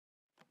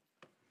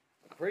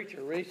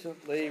preacher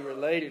recently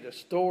related a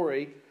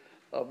story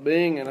of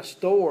being in a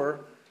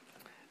store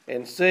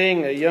and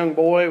seeing a young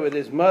boy with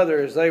his mother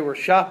as they were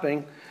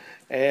shopping,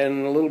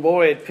 and the little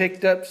boy had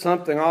picked up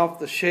something off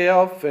the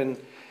shelf and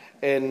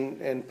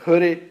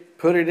put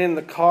it in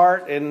the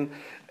cart, and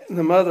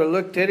the mother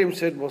looked at him and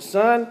said, "Well,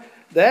 son,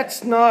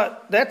 that's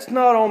not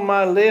on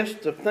my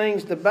list of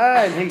things to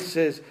buy." And he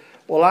says,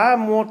 "Well, I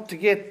want to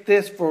get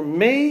this for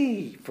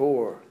me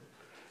for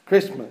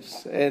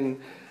Christmas." And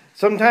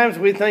sometimes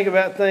we think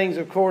about things,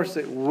 of course,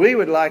 that we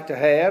would like to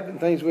have and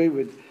things we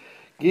would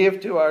give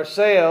to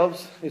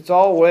ourselves. It's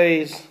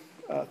always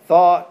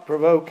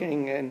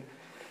thought-provoking and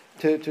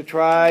to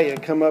try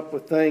and come up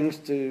with things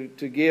to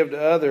give to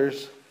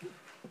others.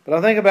 But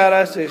I think about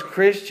us as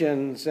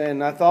Christians,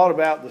 and I thought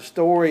about the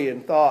story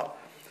and thought,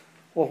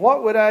 well,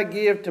 what would I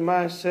give to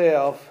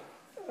myself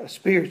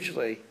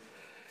spiritually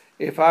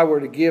if I were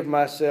to give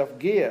myself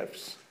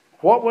gifts?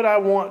 What would I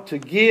want to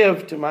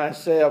give to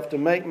myself to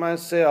make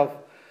myself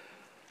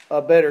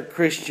a better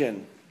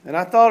Christian? And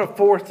I thought of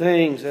 4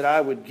 things that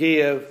I would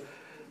give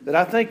that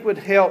I think would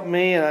help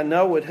me, and I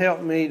know would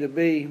help me to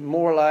be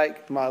more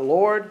like my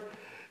Lord,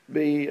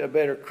 be a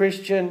better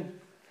Christian,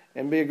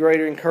 and be a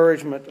greater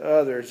encouragement to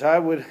others. I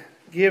would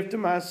give to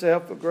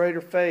myself a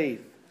greater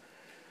faith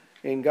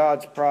in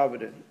God's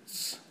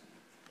providence.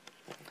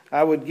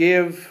 I would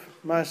give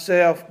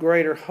myself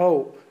greater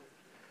hope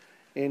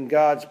in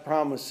God's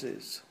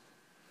promises.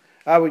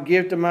 I would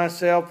give to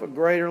myself a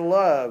greater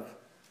love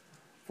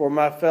for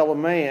my fellow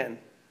man.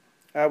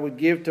 I would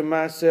give to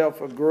myself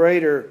a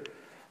greater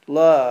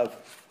love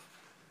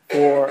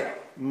for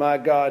my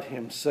God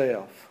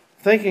Himself.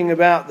 Thinking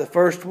about the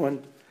first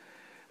one,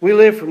 we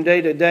live from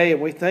day to day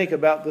and we think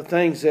about the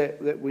things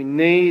that we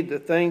need, the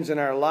things in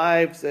our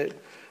lives that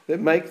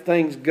make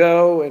things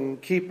go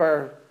and keep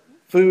our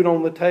food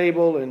on the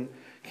table and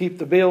keep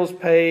the bills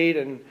paid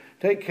and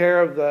take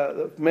care of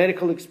the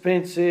medical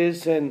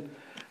expenses, and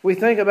we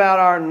think about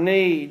our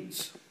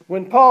needs.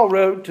 When Paul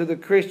wrote to the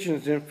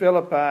Christians in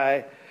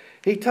Philippi,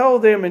 he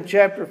told them in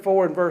chapter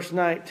 4 and verse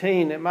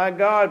 19 that my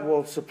God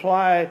will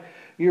supply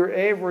your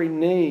every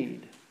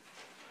need.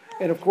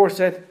 And of course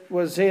that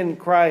was in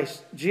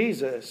Christ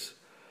Jesus.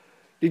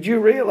 Did you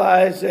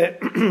realize that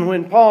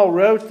when Paul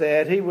wrote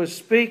that, he was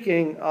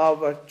speaking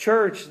of a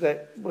church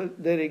that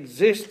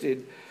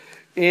existed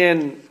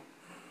in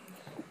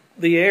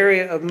the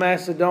area of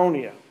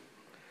Macedonia?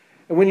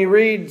 And when you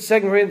read 2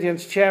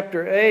 Corinthians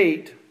chapter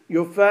 8,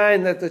 you'll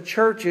find that the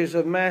churches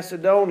of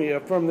Macedonia,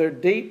 from their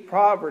deep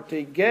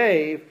poverty,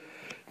 gave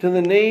to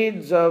the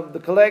needs of the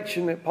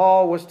collection that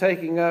Paul was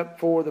taking up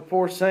for the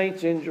poor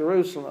saints in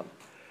Jerusalem.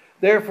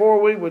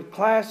 Therefore, we would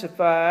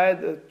classify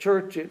the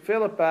church at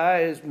Philippi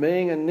as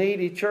being a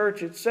needy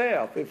church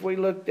itself. If we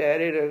looked at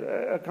it,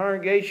 a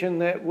congregation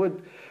that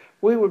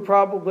we would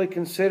probably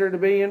consider to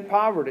be in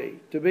poverty,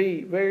 to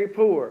be very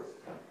poor.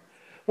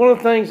 One of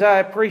the things I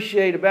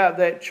appreciate about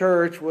that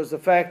church was the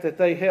fact that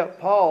they helped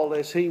Paul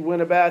as he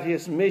went about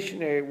his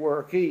missionary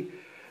work.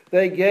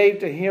 They gave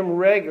to him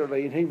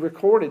regularly, and he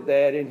recorded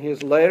that in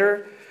his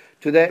letter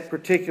to that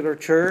particular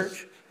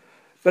church.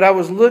 But I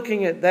was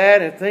looking at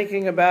that and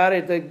thinking about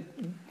it,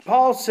 that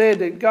Paul said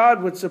that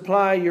God would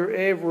supply your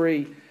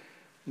every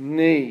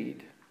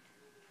need.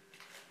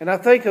 And I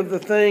think of the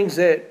things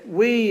that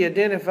we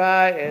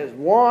identify as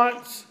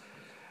wants,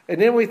 and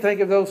then we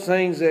think of those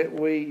things that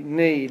we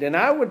need. And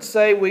I would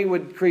say we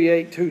would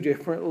create 2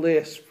 different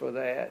lists for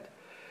that.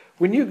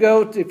 When you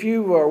go, if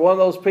you are one of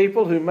those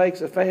people who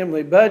makes a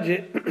family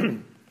budget,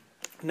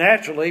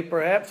 naturally,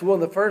 perhaps one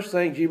of the first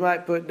things you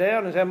might put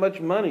down is how much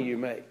money you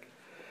make.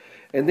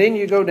 And then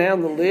you go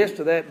down the list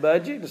of that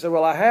budget and say,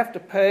 well, I have to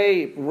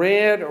pay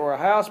rent or a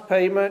house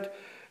payment,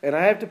 and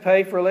I have to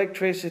pay for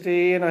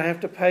electricity, and I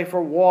have to pay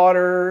for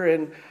water,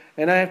 and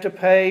I have to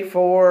pay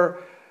for...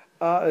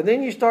 and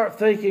then you start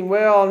thinking,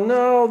 well,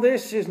 no,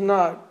 this is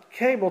not,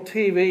 cable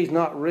TV is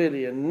not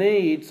really a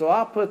need, so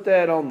I'll put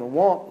that on the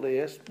want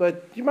list,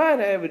 but you might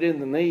have it in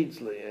the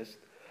needs list.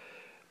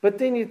 But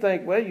then you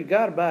think, well, you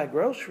got to buy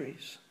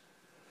groceries.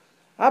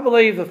 I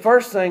believe the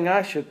first thing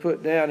I should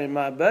put down in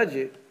my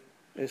budget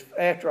is,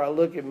 after I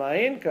look at my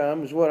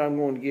income, is what I'm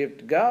going to give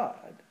to God.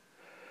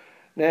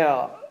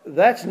 Now,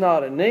 that's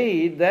not a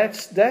need.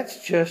 That's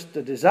just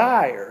a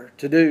desire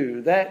to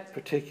do that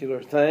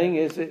particular thing,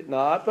 is it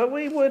not? But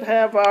we would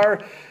have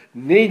our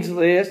needs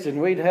list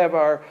and we'd have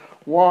our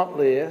want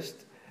list.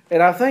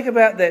 And I think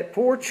about that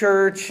poor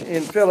church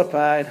in Philippi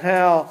and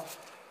how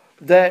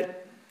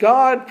that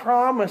God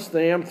promised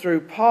them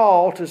through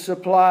Paul to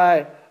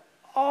supply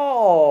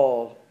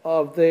all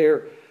of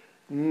their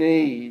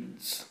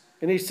needs.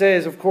 And he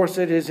says, of course,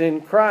 it is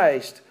in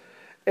Christ.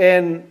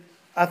 And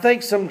I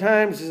think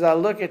sometimes as I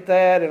look at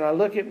that and I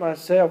look at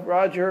myself,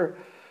 Roger,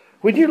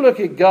 when you look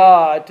at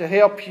God to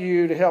help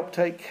you, to help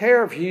take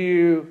care of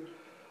you,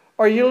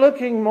 are you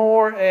looking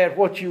more at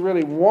what you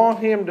really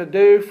want Him to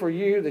do for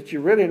you that you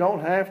really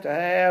don't have to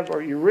have? Or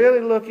are you really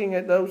looking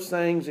at those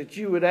things that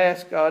you would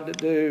ask God to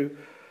do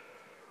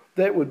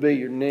that would be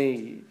your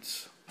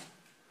needs?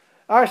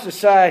 Our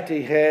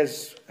society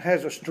has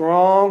a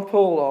strong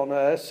pull on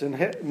us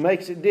and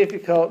makes it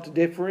difficult to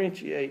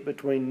differentiate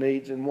between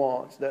needs and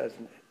wants,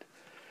 doesn't it?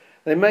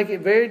 They make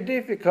it very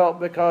difficult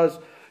because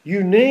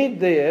you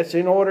need this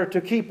in order to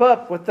keep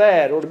up with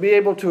that or to be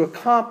able to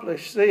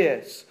accomplish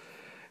this.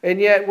 And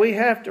yet we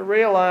have to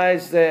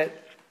realize that,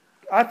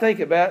 I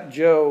think about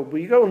Job.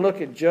 When you go and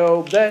look at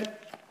Job,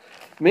 that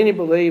many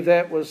believe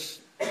that was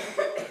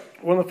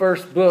one of the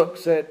first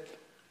books that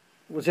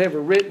was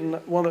ever written,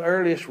 one of the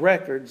earliest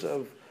records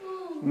of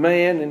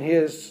man and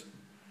his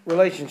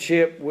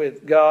relationship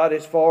with God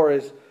as far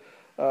as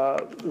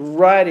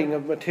writing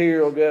of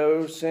material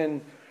goes.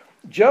 And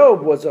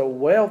Job was a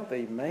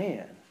wealthy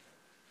man.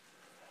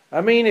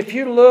 I mean, if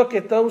you look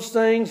at those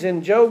things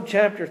in Job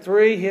chapter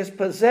 3, his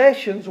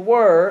possessions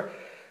were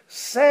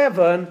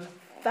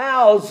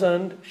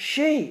 7,000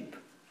 sheep.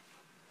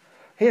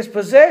 His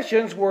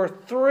possessions were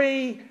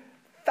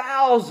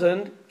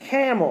 3,000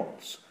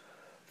 camels.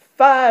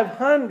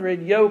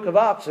 500 yoke of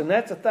oxen.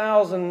 That's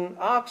 1,000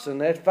 oxen.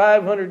 That's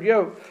 500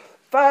 yoke.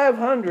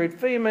 500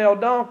 female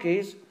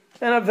donkeys.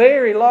 And a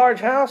very large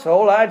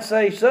household. I'd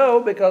say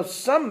so because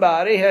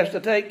somebody has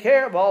to take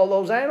care of all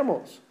those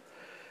animals.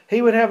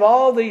 He would have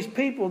all these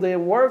people there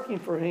working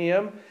for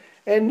him.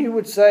 And you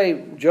would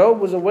say Job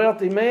was a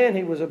wealthy man.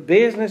 He was a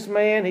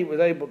businessman. He was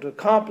able to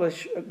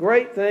accomplish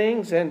great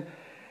things. And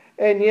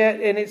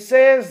it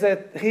says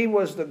that he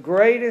was the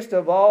greatest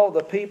of all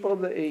the people of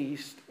the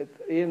East at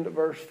the end of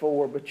verse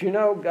 4. But you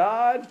know,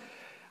 God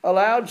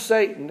allowed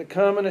Satan to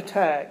come and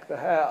attack the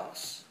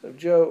house of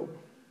Job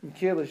and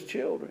kill his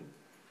children.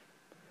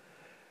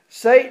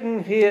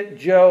 Satan hit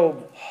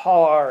Job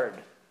hard.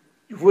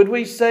 Would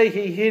we say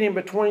he hit him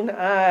between the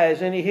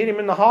eyes and he hit him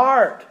in the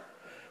heart?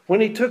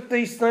 When he took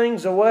these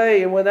things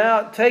away and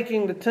without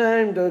taking the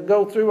time to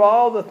go through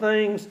all the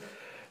things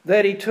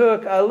that he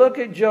took, I look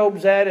at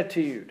Job's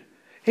attitude.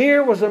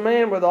 Here was a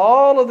man with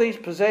all of these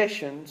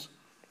possessions,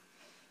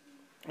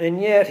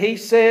 and yet he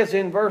says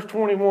in verse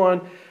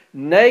 21,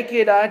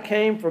 naked I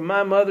came from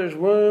my mother's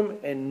womb,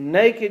 and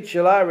naked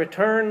shall I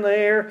return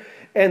there.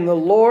 And the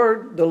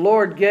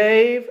Lord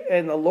gave,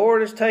 and the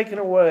Lord has taken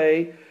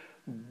away.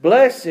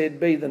 Blessed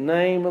be the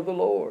name of the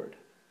Lord.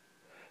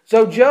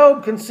 So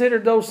Job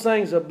considered those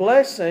things a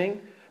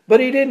blessing, but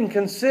he didn't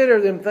consider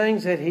them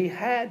things that he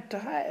had to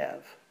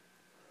have.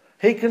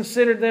 He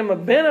considered them a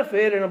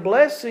benefit and a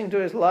blessing to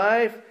his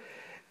life.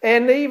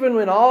 And even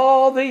when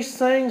all these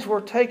things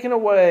were taken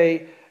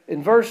away,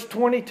 in verse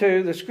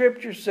 22, the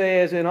scripture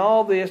says, in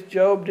all this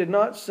Job did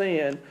not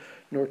sin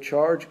nor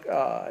charge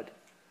God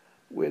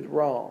with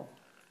wrong.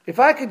 If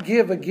I could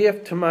give a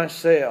gift to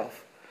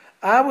myself,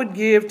 I would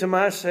give to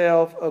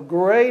myself a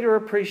greater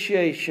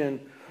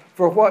appreciation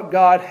for what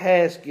God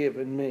has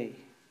given me,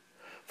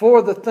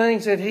 for the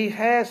things that He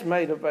has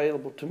made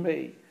available to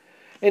me.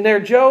 And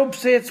there Job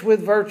sits with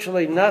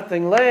virtually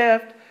nothing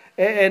left,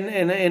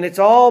 and it's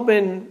all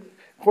been,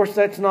 of course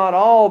that's not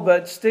all,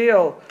 but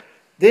still,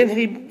 then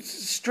he's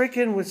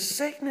stricken with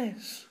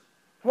sickness.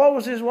 What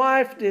was his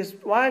wife's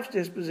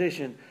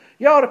disposition?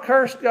 You ought to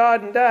curse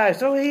God and die.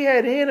 So he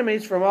had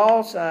enemies from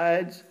all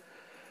sides,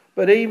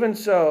 but even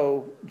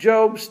so,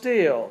 Job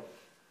still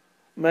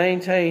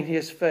maintained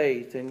his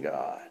faith in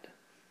God.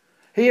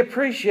 He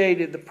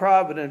appreciated the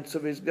providence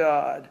of his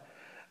God.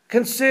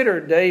 Consider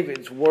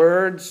David's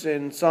words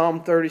in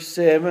Psalm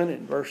 37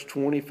 and verse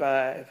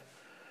 25.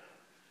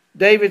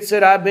 David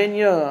said, I've been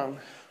young,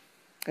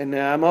 and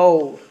now I'm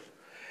old,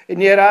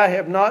 and yet I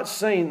have not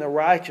seen the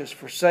righteous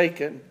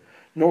forsaken,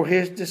 nor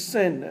his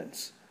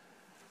descendants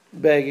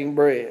begging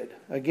bread.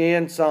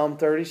 Again, Psalm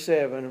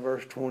 37 and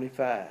verse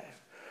 25.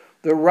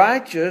 The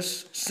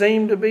righteous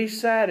seem to be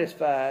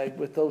satisfied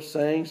with those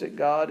things that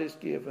God has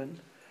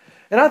given.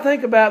 And I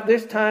think about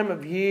this time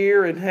of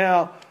year and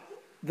how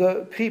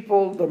the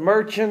people, the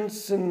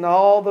merchants and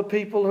all the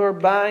people who are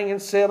buying and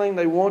selling,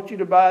 they want you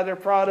to buy their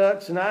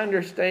products. And I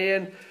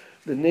understand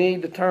the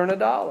need to turn a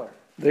dollar.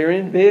 They're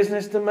in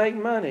business to make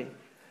money.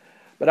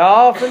 But I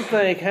often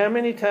think how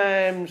many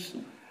times,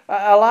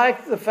 I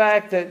like the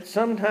fact that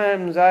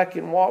sometimes I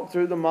can walk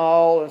through the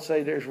mall and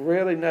say there's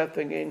really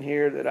nothing in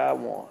here that I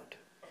want.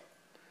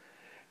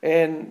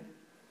 And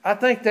I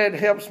think that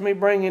helps me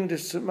bring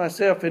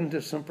myself into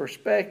some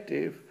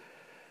perspective,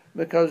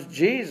 because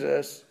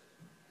Jesus,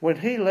 when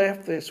He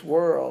left this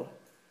world,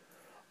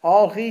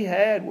 all He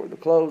had were the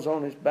clothes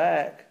on His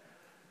back,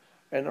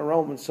 and the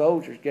Roman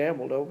soldiers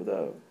gambled over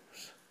those.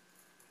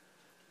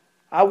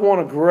 I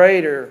want a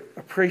greater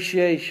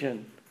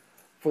appreciation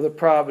for the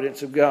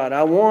providence of God.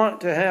 I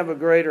want to have a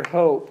greater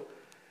hope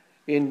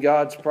in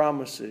God's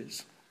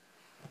promises.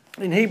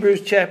 In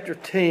Hebrews chapter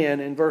 10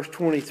 and verse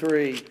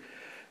 23,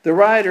 the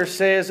writer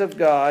says of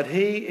God,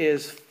 He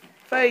is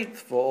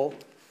faithful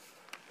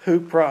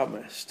who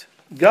promised.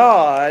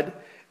 God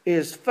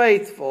is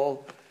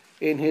faithful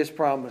in His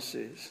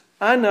promises.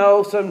 I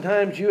know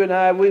sometimes you and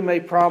I, we may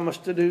promise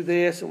to do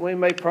this and we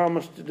may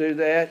promise to do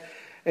that.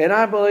 And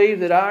I believe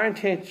that our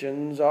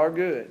intentions are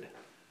good.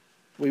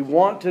 We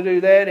want to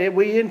do that and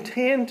we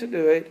intend to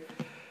do it.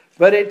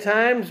 But at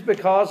times,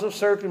 because of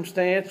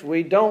circumstance,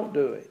 we don't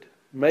do it.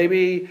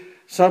 Maybe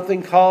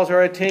something calls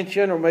our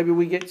attention, or maybe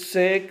we get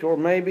sick, or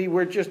maybe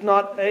we're just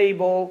not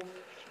able.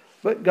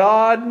 But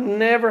God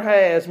never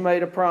has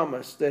made a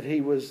promise that He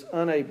was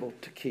unable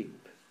to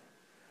keep.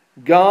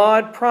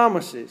 God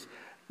promises.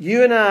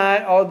 You and I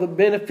are the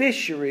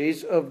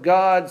beneficiaries of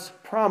God's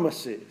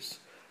promises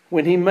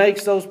when He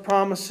makes those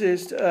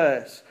promises to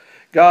us.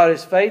 God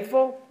is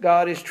faithful.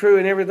 God is true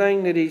in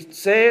everything that He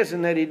says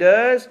and that He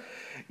does.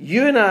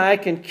 You and I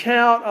can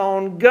count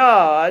on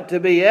God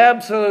to be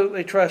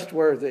absolutely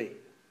trustworthy.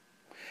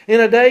 In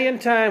a day and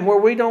time where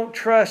we don't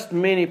trust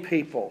many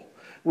people,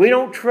 we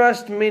don't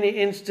trust many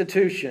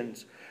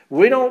institutions,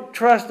 we don't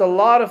trust a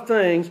lot of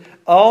things,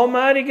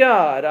 Almighty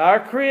God, our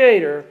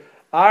Creator,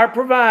 our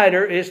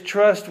Provider, is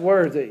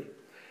trustworthy.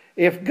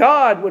 If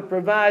God would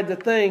provide the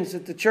things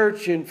that the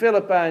church in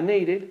Philippi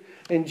needed,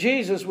 and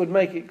Jesus would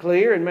make it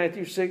clear in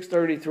Matthew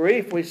 6:33,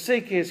 if we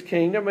seek His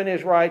kingdom and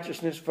His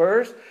righteousness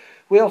first,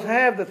 we'll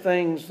have the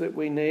things that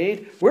we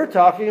need. We're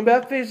talking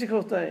about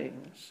physical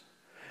things.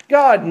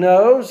 God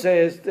knows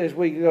as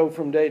we go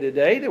from day to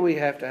day that we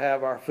have to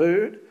have our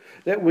food,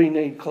 that we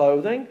need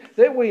clothing,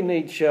 that we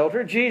need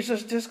shelter.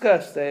 Jesus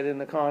discussed that in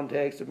the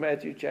context of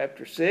Matthew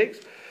chapter 6.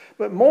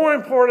 But more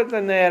important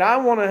than that, I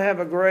want to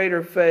have a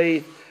greater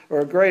faith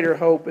or a greater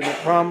hope in the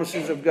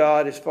promises of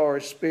God as far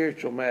as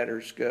spiritual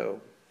matters go.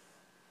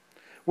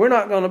 We're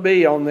not going to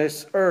be on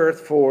this earth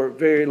for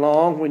very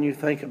long when you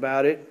think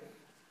about it.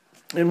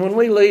 And when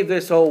we leave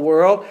this old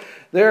world,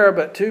 there are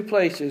but two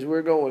places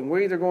we're going.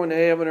 We're either going to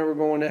heaven or we're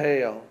going to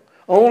hell.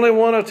 Only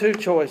one of two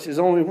choices,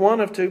 only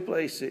one of two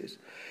places.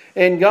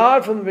 And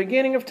God from the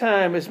beginning of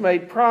time has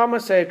made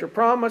promise after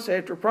promise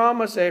after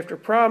promise after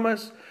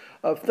promise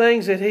of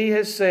things that He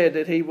has said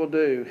that He will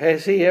do.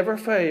 Has He ever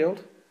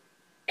failed?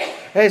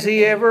 Has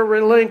He ever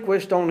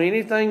relinquished on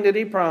anything that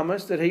He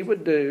promised that He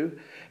would do?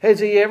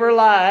 Has He ever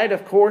lied?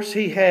 Of course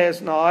He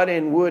has not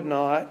and would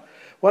not.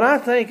 When I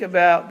think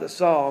about the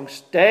song,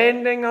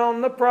 Standing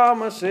on the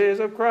Promises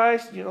of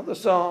Christ, you know the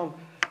song.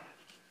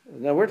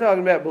 Now we're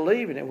talking about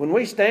believing it. When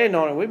we stand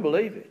on it, we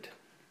believe it.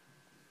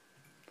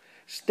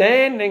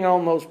 Standing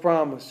on those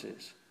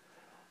promises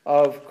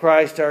of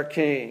Christ our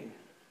King.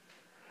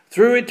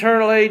 Through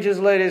eternal ages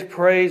let His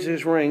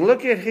praises ring.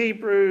 Look at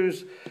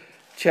Hebrews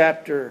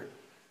chapter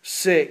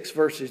 6,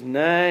 verses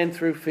 9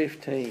 through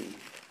 15.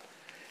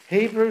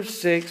 Hebrews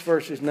 6,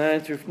 verses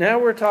 9 through... Now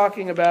we're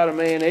talking about a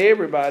man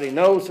everybody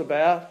knows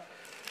about.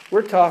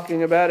 We're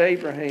talking about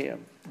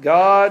Abraham,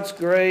 God's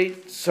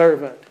great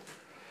servant.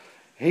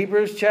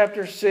 Hebrews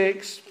chapter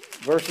 6,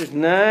 verses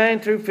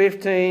 9 through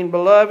 15.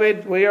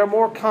 Beloved, we are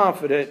more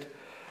confident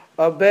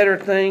of better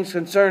things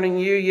concerning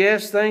you.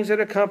 Yes, things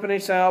that accompany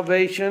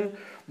salvation,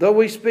 though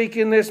we speak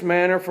in this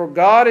manner. For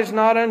God is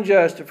not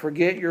unjust to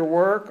forget your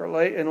work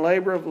and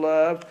labor of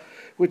love,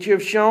 which you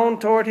have shown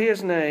toward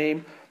His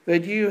name,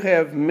 that you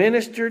have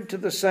ministered to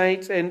the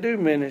saints and do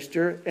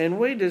minister. And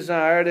we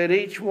desire that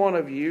each one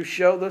of you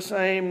show the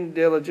same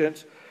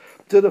diligence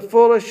to the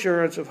full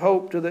assurance of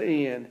hope to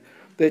the end,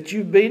 that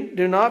you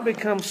do not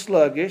become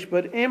sluggish,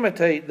 but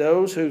imitate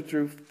those who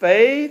through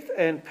faith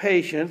and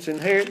patience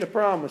inherit the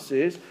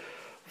promises.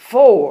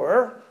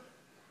 For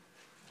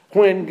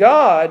when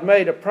God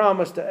made a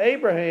promise to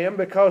Abraham,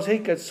 because He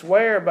could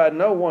swear by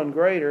no one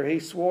greater, He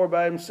swore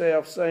by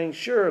Himself, saying,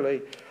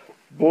 Surely,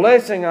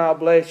 blessing I'll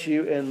bless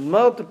you, and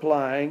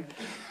multiplying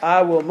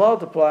I will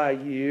multiply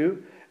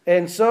you.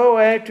 And so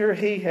after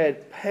He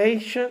had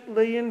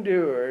patiently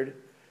endured,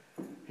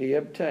 He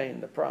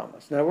obtained the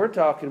promise. Now we're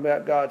talking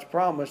about God's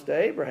promise to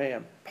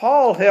Abraham.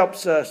 Paul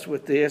helps us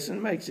with this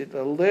and makes it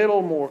a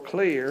little more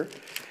clear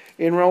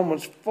in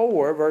Romans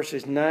 4,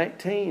 verses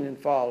 19 and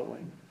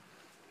following.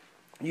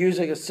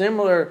 Using a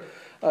similar,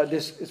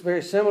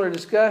 very similar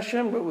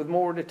discussion, but with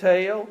more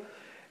detail.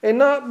 And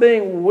not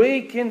being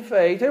weak in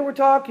faith. Here we're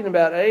talking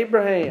about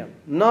Abraham.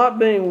 Not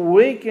being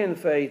weak in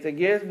faith.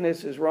 Again,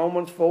 this is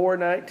Romans 4,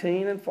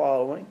 19 and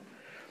following.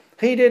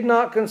 He did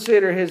not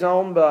consider his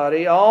own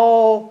body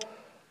already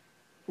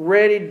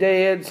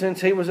dead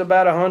since he was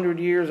about 100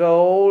 years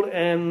old,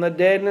 and the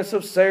deadness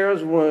of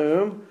Sarah's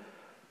womb.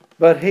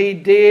 But he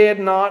did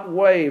not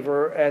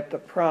waver at the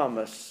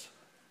promise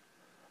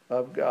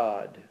of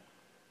God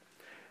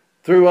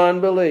through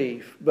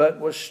unbelief,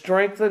 but was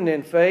strengthened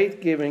in faith,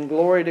 giving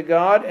glory to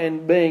God,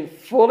 and being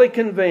fully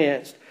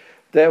convinced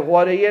that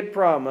what He had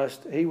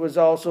promised, He was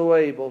also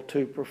able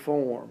to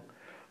perform.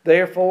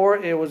 Therefore,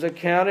 it was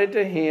accounted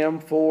to him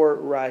for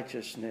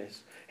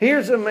righteousness.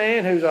 Here's a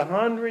man who's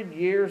 100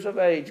 years of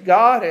age.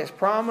 God has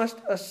promised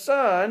a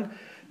son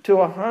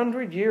to a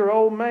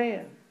 100-year-old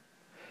man.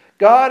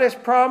 God has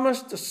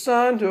promised a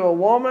son to a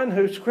woman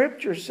who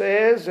Scripture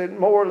says, and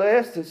more or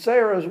less, that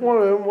Sarah's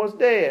womb was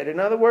dead. In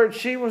other words,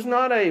 she was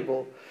not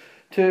able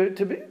to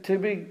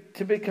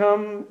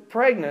become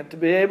pregnant, to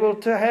be able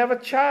to have a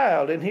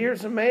child. And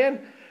here's a man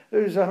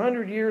who's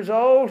 100 years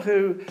old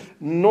who,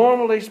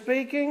 normally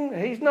speaking,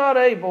 he's not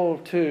able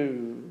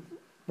to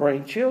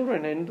bring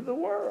children into the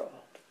world.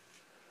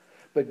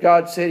 But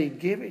God said He'd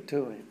give it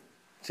to him.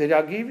 He said,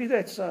 I'll give you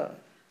that son.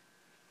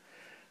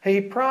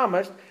 He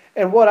promised.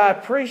 And what I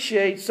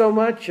appreciate so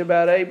much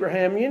about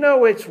Abraham,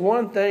 it's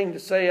one thing to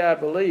say I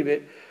believe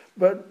it,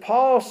 but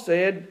Paul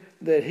said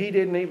that he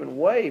didn't even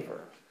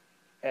waver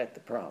at the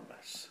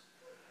promise.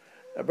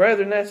 Now,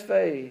 brethren, that's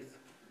faith.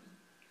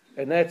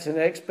 And that's an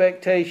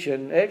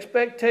expectation.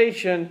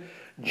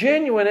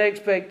 Genuine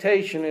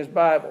expectation is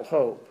Bible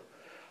hope.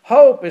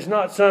 Hope is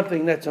not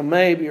something that's a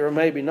maybe or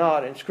maybe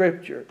not in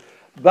Scripture.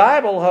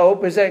 Bible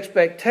hope is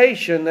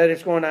expectation that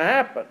it's going to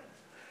happen.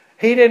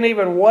 He didn't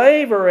even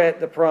waver at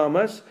the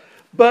promise,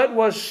 but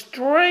was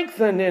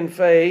strengthened in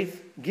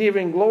faith,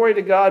 giving glory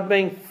to God,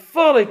 being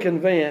fully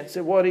convinced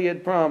that what he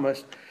had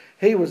promised,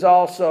 he was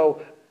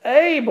also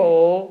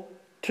able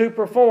to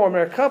perform.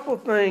 There are a couple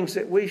of things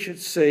that we should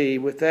see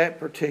with that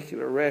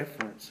particular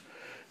reference.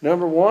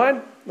 Number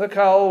one, look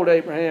how old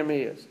Abraham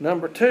is.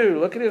 Number two,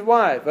 look at his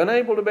wife,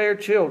 unable to bear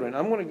children.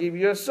 I'm going to give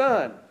you a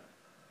son.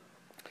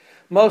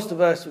 Most of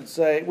us would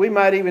say, we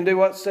might even do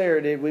what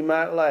Sarah did, we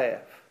might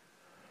laugh.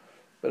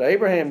 But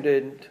Abraham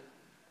didn't.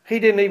 He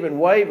didn't even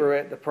waver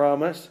at the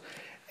promise.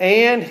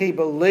 And he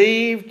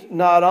believed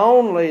not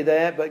only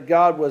that, but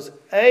God was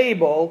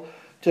able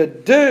to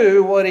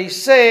do what he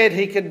said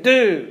he could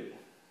do.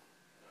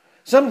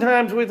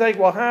 Sometimes we think,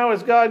 well, how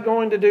is God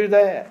going to do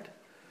that?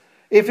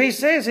 If he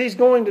says he's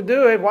going to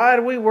do it, why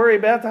do we worry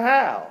about the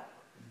how?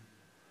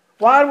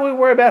 Why do we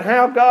worry about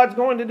how God's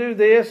going to do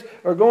this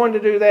or going to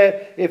do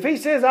that? If he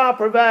says, I'll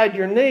provide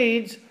your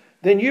needs,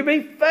 then you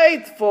be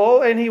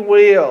faithful and he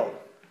will.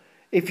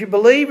 If you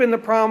believe in the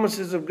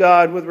promises of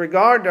God with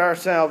regard to our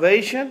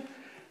salvation,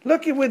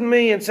 look with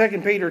me in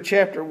 2 Peter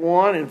chapter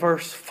 1 and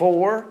verse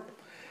 4.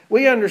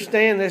 We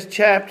understand this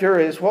chapter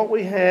is what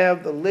we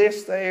have, the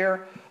list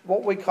there,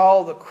 what we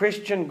call the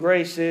Christian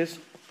graces.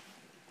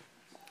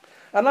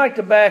 I'd like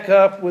to back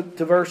up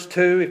to verse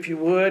 2, if you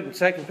would, in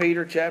 2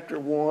 Peter chapter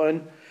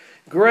 1.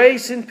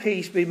 Grace and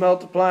peace be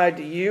multiplied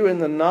to you in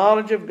the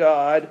knowledge of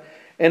God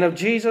and of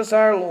Jesus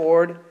our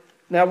Lord.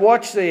 Now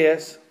watch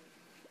this.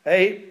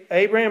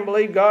 Abraham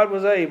believed God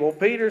was able.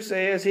 Peter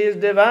says his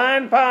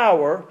divine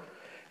power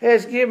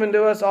has given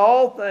to us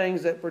all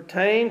things that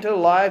pertain to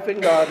life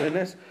and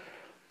godliness,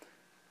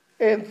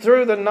 and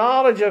through the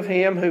knowledge of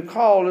him who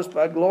called us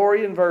by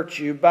glory and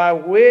virtue, by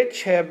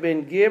which have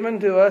been given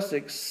to us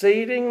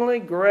exceedingly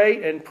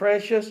great and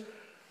precious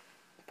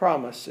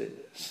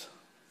promises.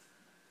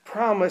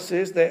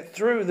 Promises that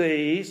through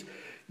these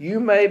you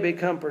may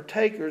become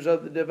partakers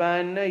of the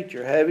divine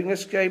nature, having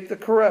escaped the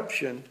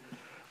corruption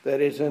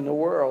that is in the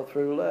world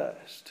through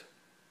lust.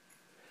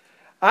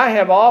 I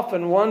have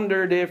often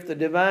wondered if the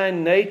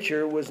divine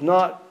nature was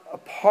not a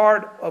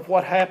part of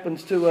what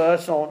happens to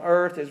us on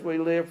earth as we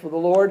live for the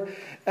Lord.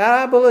 And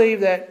I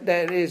believe that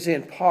is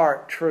in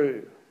part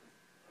true.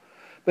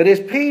 But as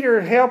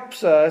Peter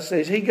helps us,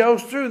 as he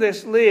goes through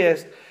this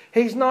list,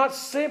 he's not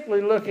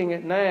simply looking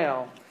at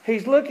now.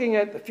 He's looking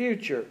at the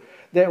future.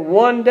 That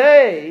one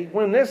day,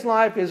 when this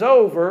life is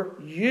over,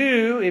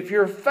 you, if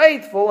you're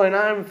faithful and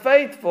I'm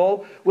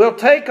faithful, will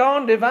take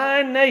on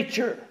divine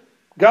nature.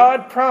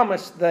 God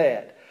promised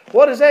that.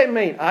 What does that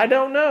mean? I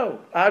don't know.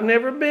 I've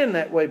never been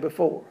that way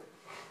before.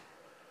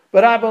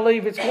 But I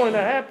believe it's going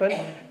to happen.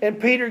 And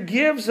Peter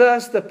gives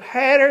us the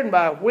pattern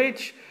by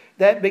which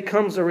that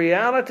becomes a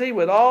reality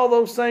with all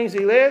those things he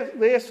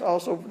lists.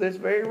 Also for this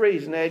very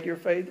reason, add your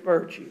faith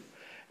virtue.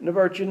 And the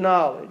virtue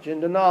knowledge.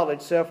 And the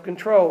knowledge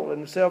self-control.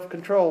 And the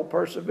self-control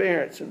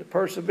perseverance. And the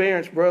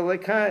perseverance brotherly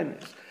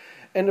kindness.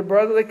 And the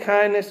brotherly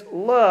kindness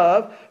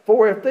love.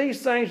 For if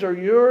these things are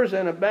yours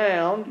and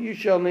abound, you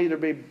shall neither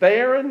be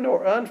barren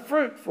nor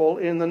unfruitful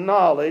in the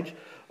knowledge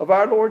of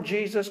our Lord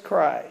Jesus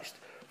Christ.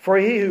 For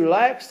he who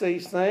lacks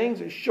these things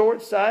is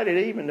short-sighted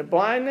even to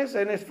blindness,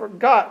 and has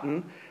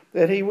forgotten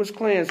that he was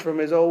cleansed from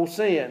his old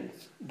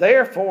sins.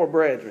 Therefore,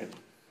 brethren,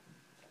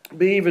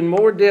 be even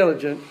more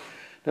diligent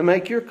to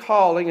make your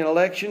calling and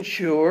election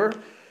sure.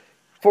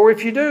 For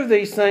if you do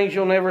these things,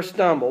 you'll never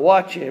stumble.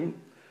 Watch him.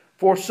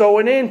 For so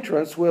an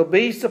entrance will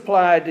be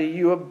supplied to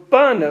you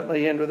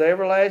abundantly into the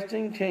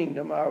everlasting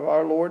kingdom of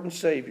our Lord and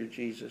Savior,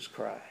 Jesus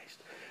Christ.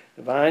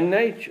 Divine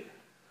nature.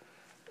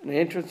 An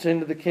entrance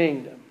into the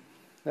kingdom.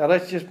 Now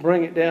let's just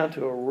bring it down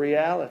to a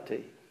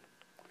reality.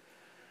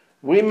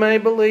 We may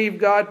believe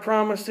God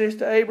promised this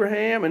to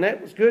Abraham, and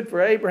that was good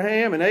for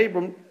Abraham, and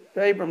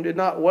Abram did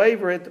not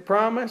waver at the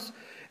promise,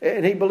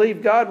 and he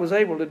believed God was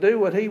able to do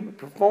what he would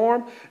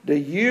perform. Do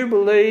you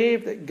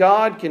believe that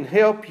God can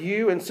help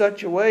you in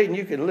such a way, and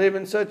you can live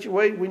in such a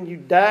way when you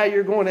die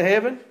you're going to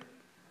heaven?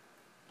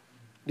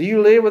 Do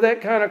you live with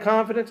that kind of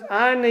confidence?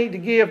 I need to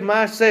give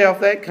myself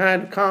that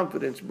kind of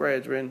confidence,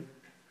 brethren,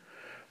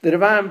 that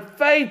if I'm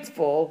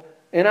faithful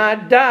and I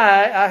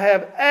die, I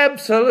have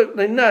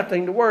absolutely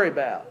nothing to worry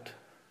about.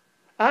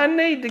 I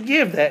need to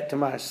give that to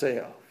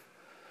myself.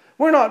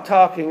 We're not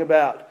talking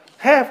about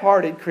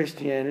half-hearted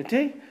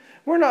Christianity.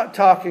 We're not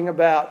talking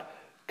about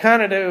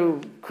kind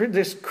of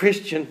this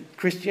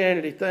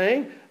Christianity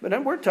thing,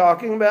 but we're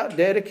talking about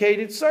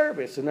dedicated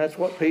service, and that's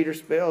what Peter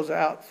spells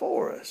out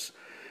for us.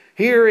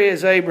 Here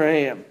is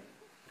Abraham.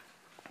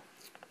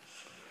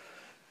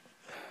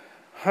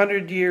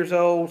 100 years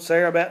old,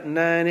 Sarah about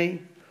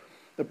 90.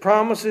 The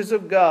promises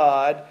of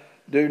God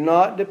do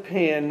not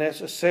depend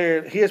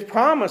necessarily. His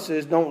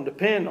promises don't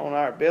depend on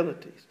our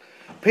abilities.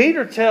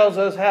 Peter tells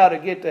us how to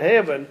get to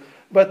heaven,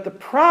 but the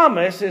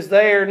promise is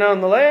there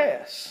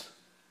nonetheless.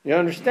 You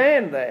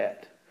understand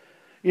that?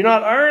 You're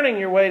not earning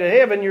your way to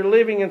heaven. You're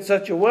living in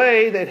such a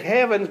way that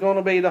heaven's going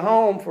to be the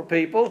home for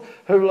people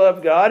who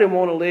love God and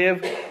want to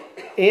live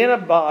in a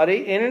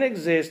body, in an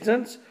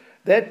existence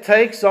that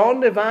takes on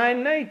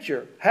divine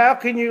nature. How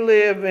can you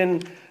live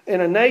in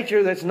a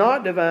nature that's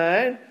not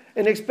divine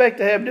and expect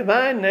to have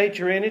divine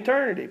nature in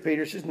eternity?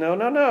 Peter says,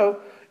 no.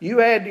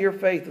 You add to your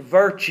faith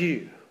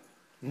virtue,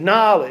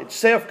 knowledge,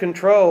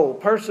 self-control,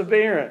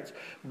 perseverance,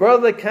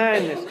 brotherly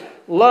kindness,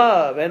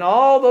 love, and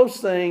all those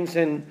things,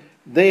 and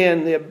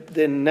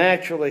then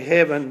naturally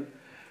heaven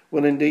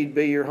will indeed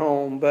be your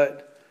home.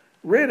 But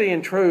really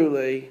and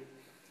truly,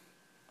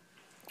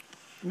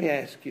 let me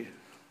ask you,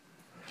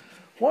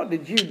 what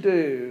did you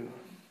do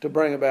to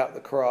bring about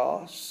the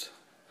cross?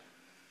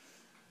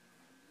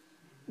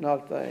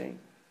 Not a thing.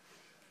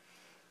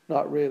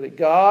 Not really.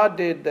 God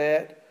did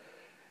that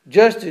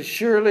just as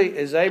surely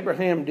as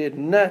Abraham did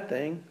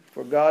nothing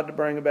for God to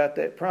bring about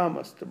that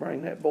promise, to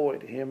bring that boy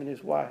to him and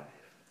his wife.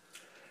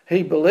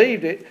 He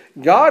believed it.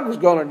 God was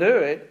going to do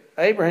it.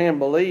 Abraham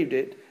believed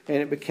it, and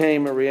it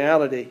became a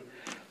reality.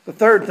 The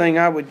third thing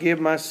I would give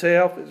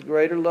myself is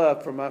greater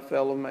love for my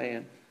fellow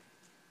man.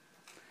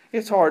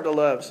 It's hard to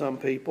love some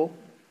people.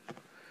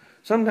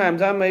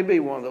 Sometimes I may be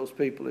one of those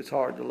people it's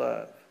hard to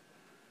love.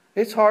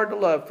 It's hard to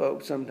love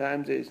folks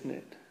sometimes, isn't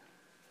it?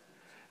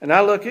 And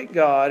I look at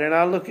God, and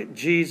I look at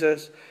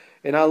Jesus,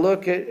 and I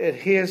look at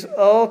His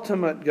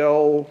ultimate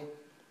goal.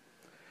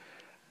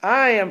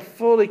 I am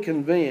fully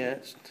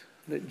convinced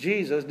that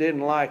Jesus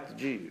didn't like the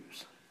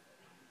Jews.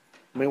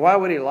 I mean, why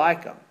would He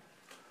like them?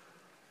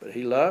 But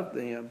He loved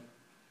them.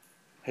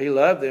 He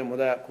loved them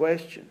without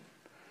question.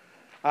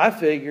 I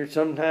figured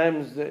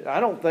sometimes that I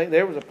don't think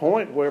there was a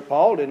point where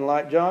Paul didn't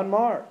like John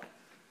Mark.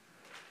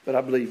 But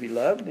I believe he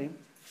loved him.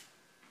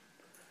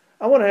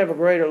 I want to have a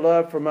greater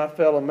love for my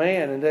fellow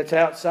man, and that's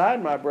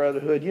outside my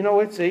brotherhood. You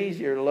know, it's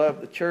easier to love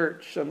the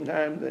church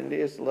sometimes than it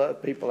is to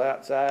love people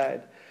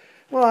outside.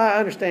 Well, I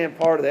understand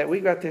part of that.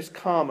 We've got this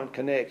common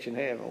connection,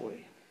 haven't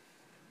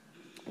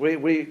we?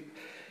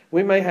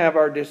 We may have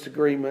our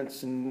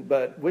disagreements,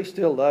 but we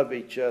still love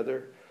each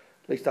other.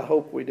 At least I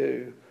hope we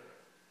do.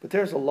 But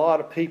there's a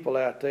lot of people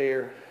out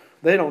there,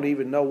 they don't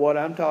even know what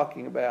I'm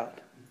talking about.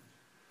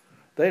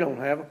 They don't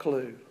have a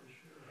clue.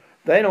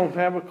 They don't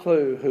have a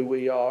clue who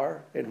we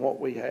are and what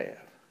we have.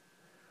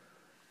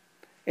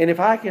 And if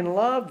I can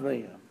love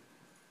them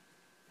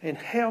and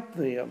help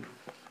them,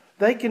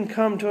 they can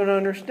come to an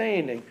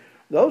understanding.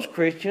 Those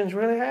Christians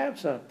really have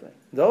something.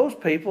 Those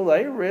people,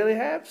 they really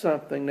have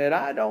something that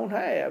I don't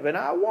have. And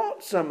I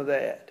want some of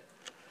that.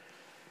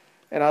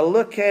 And I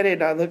look at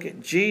it, I look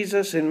at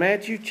Jesus in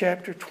Matthew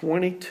chapter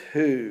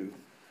 22.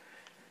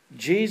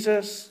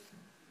 Jesus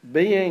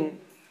being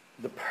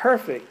the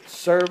perfect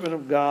servant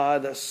of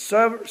God, the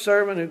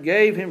servant who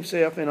gave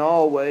himself in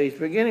all ways.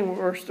 Beginning with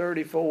verse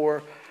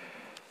 34,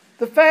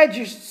 the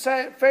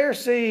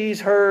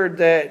Pharisees heard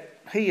that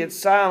he had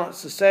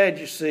silenced the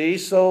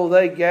Sadducees, so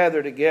they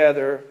gathered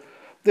together.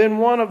 Then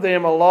one of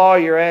them, a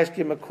lawyer, asked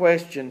him a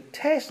question,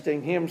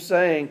 testing him,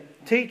 saying,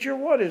 "Teacher,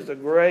 what is the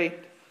great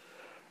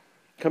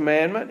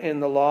commandment in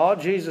the law?"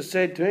 Jesus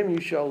said to him,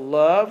 "You shall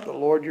love the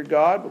Lord your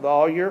God with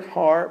all your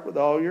heart, with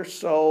all your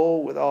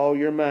soul, with all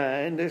your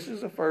mind." This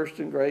is the first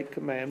and great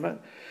commandment.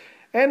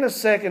 And the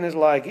second is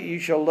like it. You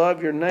shall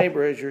love your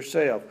neighbor as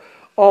yourself.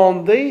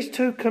 On these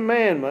two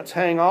commandments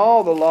hang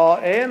all the law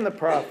and the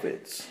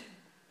prophets.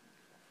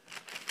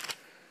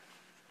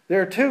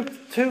 There are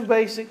two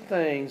basic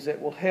things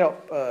that will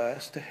help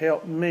us, to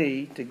help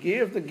me, to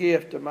give the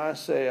gift of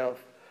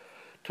myself,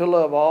 to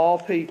love all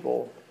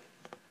people.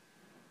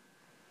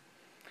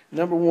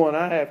 Number one,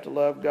 I have to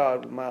love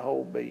God with my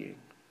whole being.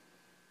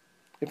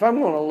 If I'm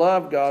going to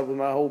love God with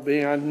my whole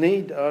being, I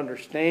need to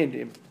understand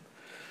Him.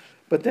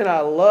 But then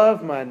I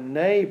love my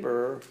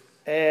neighbor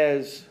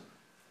as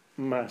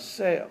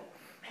myself.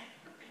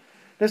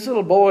 This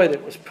little boy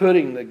that was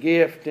putting the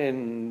gift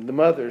in the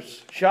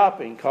mother's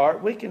shopping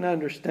cart, we can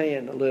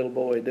understand a little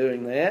boy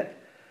doing that.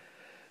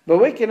 But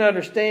we can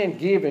understand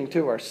giving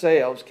to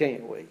ourselves,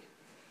 can't we?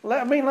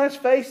 I mean, let's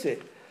face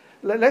it.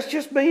 Let's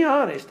just be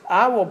honest.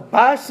 I will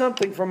buy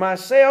something for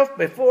myself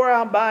before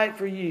I buy it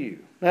for you.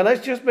 Now,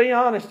 let's just be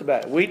honest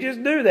about it. We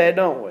just do that,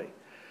 don't we?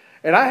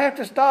 And I have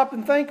to stop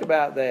and think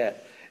about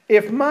that.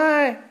 If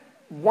my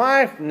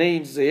wife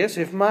needs this,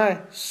 if my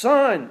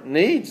son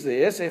needs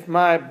this, if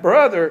my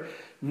brother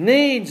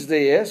needs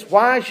this,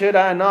 why should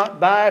I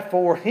not buy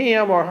for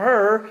him or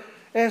her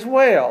as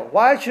well?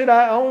 Why should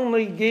I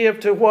only give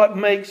to what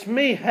makes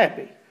me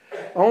happy?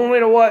 Only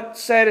to what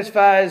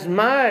satisfies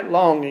my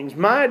longings,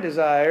 my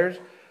desires,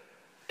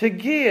 to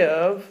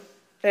give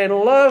and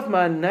love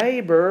my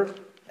neighbor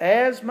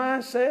as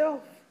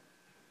myself?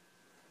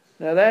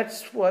 Now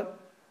that's what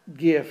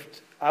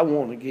gift I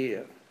want to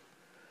give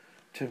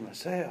to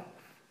myself.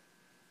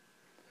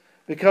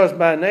 Because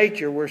by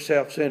nature we're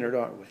self-centered,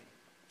 aren't we?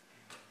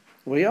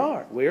 We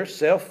are. We are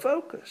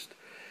self-focused.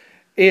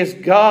 Is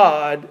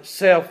God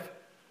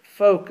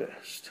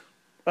self-focused?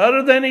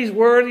 Other than He's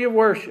worthy of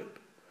worship.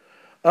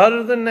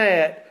 Other than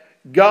that,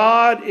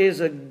 God is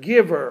a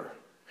giver.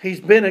 He's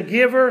been a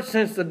giver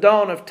since the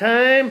dawn of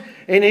time,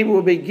 and He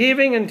will be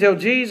giving until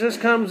Jesus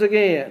comes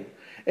again.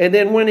 And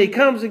then when He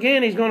comes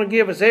again, He's going to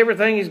give us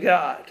everything He's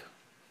got.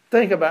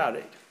 Think about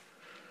it.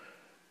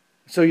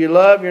 So you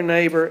love your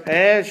neighbor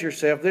as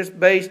yourself. This is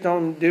based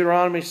on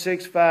Deuteronomy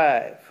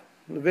 6:5,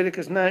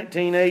 Leviticus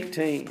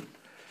 19:18.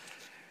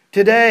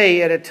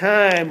 Today, at a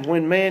time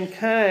when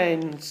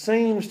mankind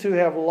seems to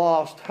have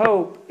lost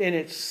hope in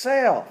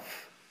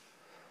itself,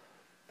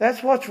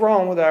 that's what's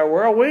wrong with our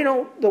world.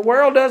 The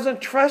world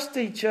doesn't trust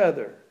each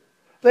other.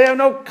 They have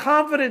no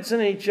confidence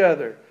in each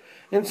other.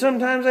 And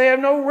sometimes they have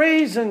no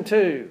reason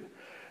to.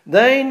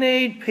 They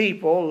need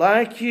people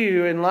like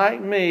you and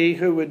like me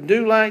who would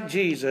do like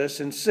Jesus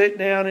and sit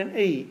down and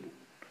eat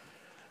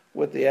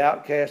with the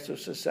outcasts of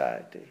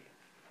society.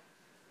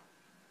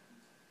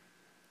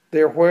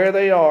 They're where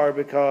they are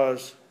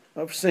because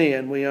of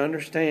sin. We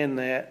understand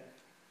that.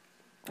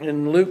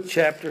 In Luke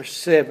chapter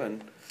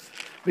 7,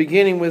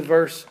 beginning with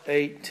verse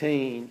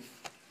 18.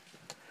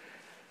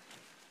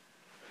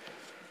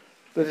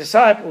 The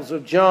disciples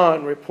of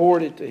John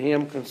reported to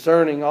him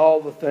concerning all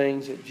the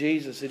things that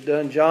Jesus had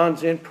done.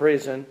 John's in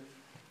prison.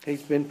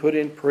 He's been put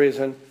in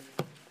prison.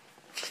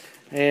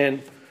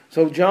 And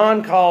so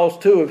John calls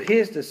two of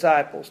his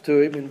disciples to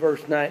him in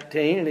verse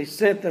 19, and he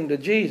sent them to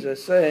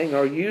Jesus, saying,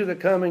 "Are you the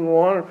coming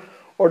one,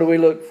 or do we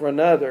look for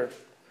another?"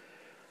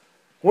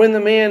 When the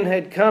men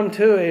had come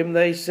to him,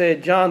 they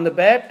said, "John the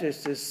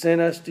Baptist has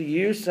sent us to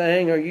you,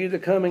 saying, 'Are you the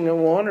coming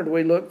one, or do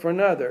we look for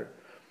another?'"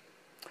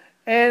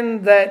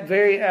 And that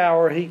very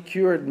hour he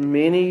cured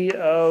many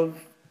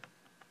of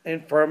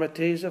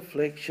infirmities,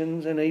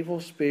 afflictions, and evil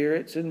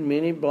spirits, and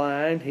many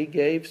blind he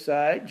gave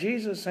sight.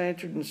 Jesus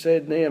answered and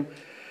said to them,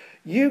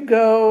 "You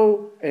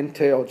go and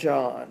tell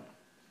John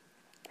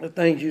the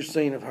things you've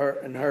seen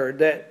and heard,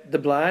 that the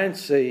blind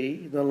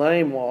see, the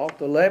lame walk,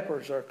 the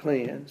lepers are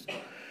cleansed,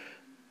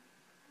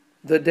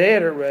 the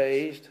dead are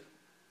raised,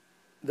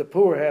 the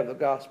poor have the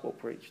gospel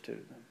preached to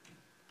them."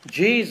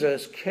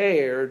 Jesus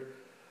cared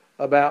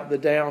about the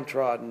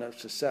downtrodden of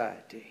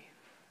society.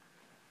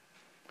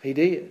 He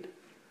did.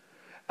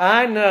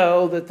 I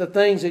know that the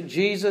things that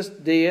Jesus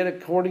did,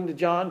 according to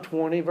John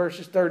 20,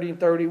 verses 30 and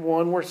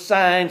 31, were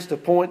signs to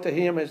point to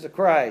Him as the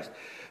Christ.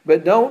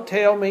 But don't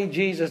tell me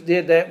Jesus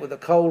did that with a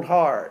cold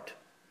heart.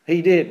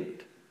 He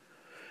didn't.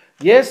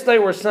 Yes, they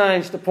were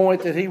signs to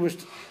point that He was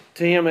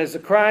to Him as the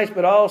Christ,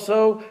 but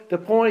also to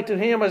point to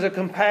Him as a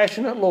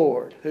compassionate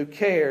Lord who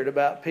cared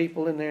about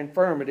people in their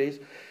infirmities.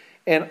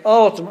 And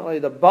ultimately,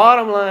 the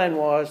bottom line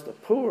was the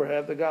poor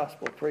have the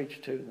gospel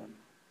preached to them.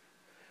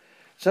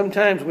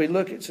 Sometimes we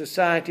look at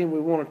society and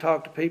we want to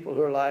talk to people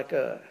who are like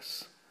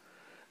us.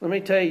 Let me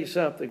tell you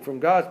something. From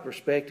God's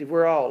perspective,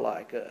 we're all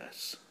like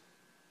us.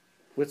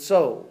 With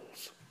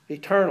souls.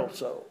 Eternal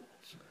souls.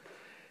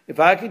 If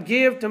I could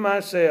give to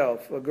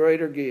myself a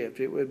greater gift,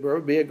 it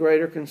would be a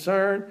greater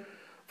concern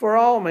for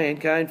all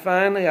mankind.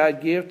 Finally, I'd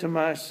give to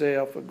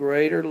myself a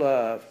greater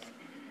love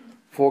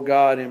for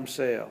God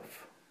Himself.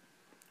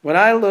 When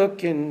I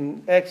look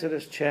in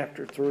Exodus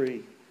chapter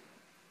 3,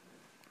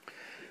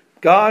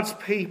 God's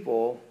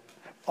people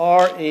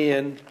are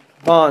in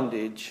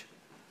bondage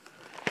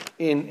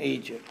in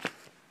Egypt.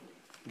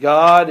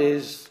 God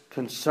is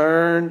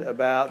concerned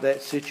about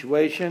that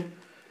situation.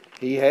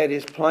 He had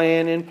His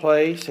plan in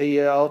place. He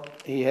had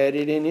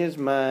it in His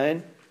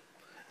mind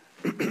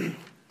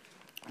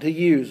to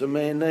use a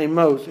man named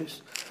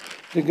Moses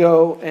to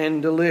go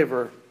and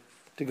deliver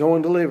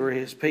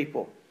His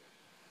people.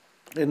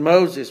 And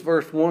Moses,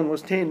 verse 1,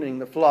 was tending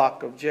the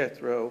flock of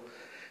Jethro,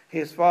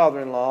 his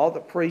father-in-law, the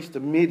priest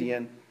of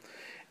Midian,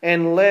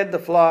 and led the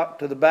flock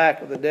to the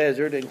back of the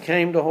desert and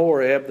came to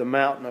Horeb, the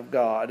mountain of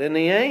God. And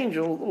the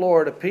angel of the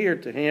Lord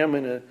appeared to him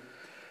in a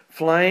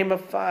flame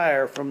of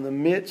fire from the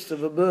midst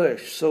of a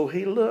bush. So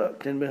he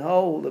looked, and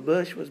behold, the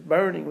bush was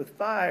burning with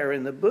fire,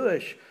 and the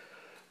bush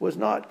was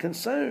not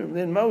consumed.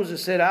 Then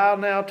Moses said, "I'll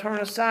now turn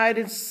aside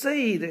and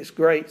see this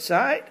great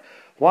sight,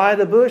 why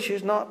the bush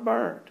is not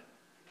burned."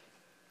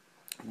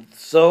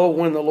 So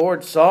when the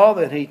Lord saw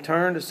that he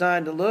turned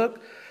aside to look,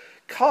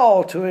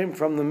 called to him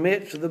from the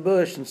midst of the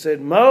bush and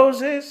said,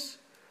 "Moses,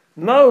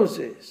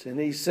 Moses." And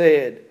he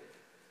said,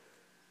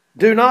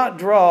 "Do not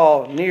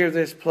draw near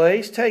this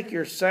place. Take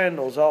your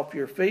sandals off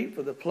your feet,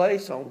 for the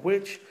place on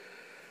which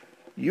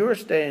you are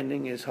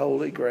standing is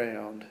holy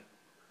ground."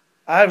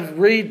 I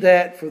read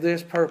that for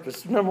this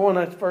purpose. Number one,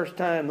 that's the first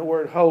time the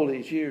word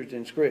holy is used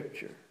in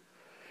Scripture.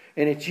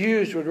 And it's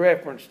used with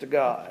reference to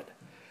God.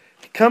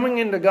 Coming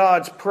into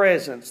God's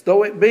presence,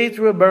 though it be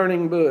through a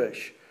burning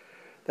bush,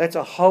 that's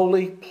a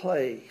holy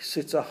place.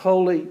 It's a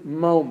holy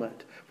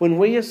moment. When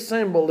we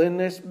assemble in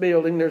this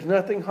building, there's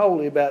nothing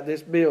holy about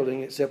this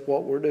building except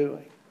what we're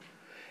doing.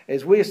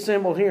 As we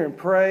assemble here and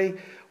pray,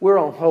 we're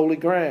on holy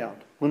ground.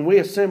 When we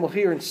assemble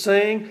here and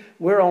sing,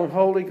 we're on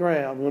holy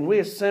ground. When we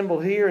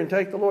assemble here and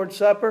take the Lord's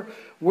Supper,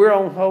 we're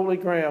on holy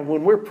ground.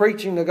 When we're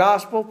preaching the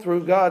gospel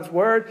through God's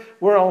Word,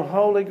 we're on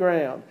holy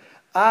ground.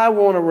 I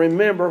want to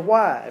remember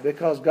why.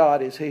 Because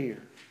God is here.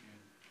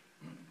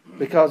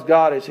 Because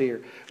God is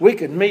here. We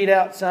could meet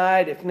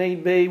outside if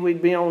need be.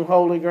 We'd be on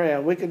holy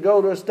ground. We could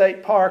go to a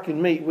state park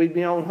and meet. We'd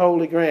be on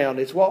holy ground.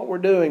 It's what we're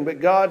doing. But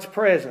God's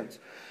presence.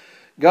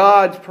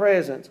 God's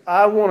presence.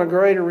 I want a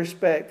greater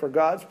respect for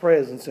God's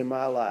presence in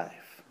my life.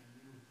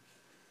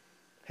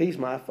 He's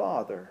my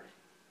Father.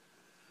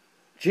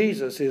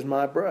 Jesus is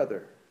my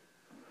brother.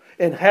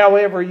 And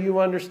however you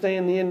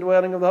understand the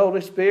indwelling of the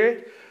Holy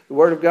Spirit, the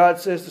Word of God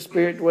says the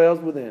Spirit dwells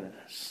within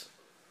us.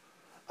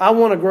 I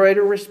want a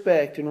greater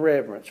respect and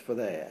reverence for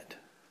that.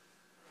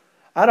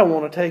 I don't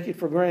want to take it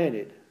for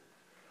granted.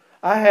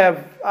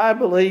 I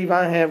believe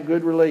I have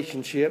good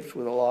relationships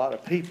with a lot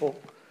of people.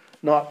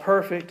 Not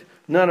perfect.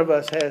 None of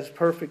us has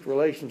perfect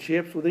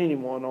relationships with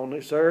anyone on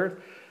this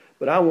earth.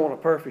 But I want a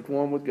perfect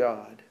one with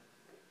God.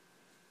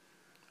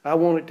 I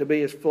want it to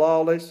be as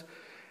flawless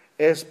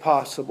as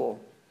possible.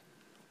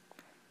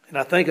 And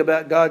I think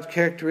about God's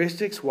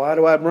characteristics. Why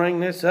do I bring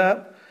this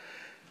up?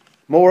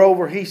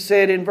 Moreover, He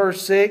said in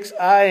verse 6,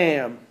 I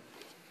am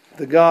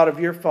the God of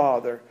your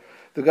father,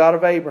 the God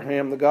of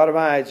Abraham, the God of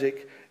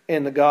Isaac,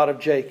 and the God of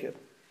Jacob.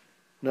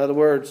 In other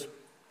words,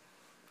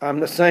 I'm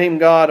the same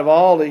God of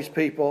all these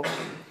people.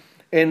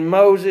 And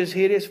Moses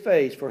hid his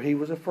face, for he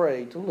was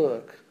afraid to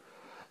look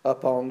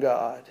upon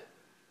God.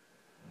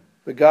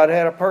 But God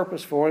had a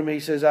purpose for him.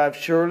 He says, I've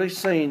surely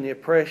seen the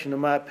oppression of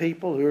my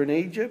people who are in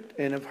Egypt,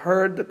 and have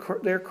heard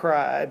their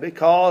cry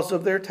because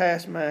of their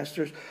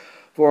taskmasters,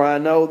 for I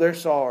know their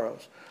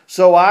sorrows.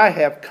 So I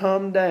have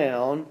come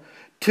down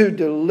to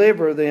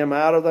deliver them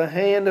out of the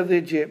hand of the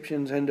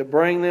Egyptians, and to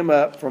bring them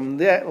up from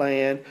that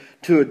land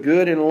to a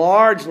good and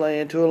large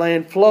land, to a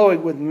land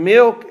flowing with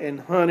milk and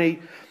honey,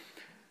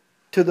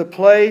 to the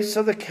place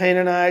of the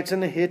Canaanites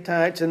and the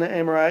Hittites and the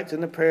Amorites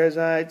and the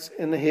Perizzites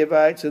and the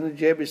Hivites and the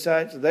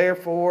Jebusites.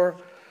 Therefore,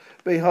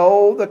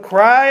 behold, the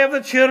cry of the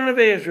children of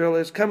Israel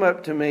has come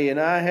up to me, and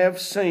I have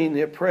seen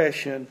the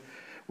oppression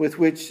with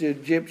which the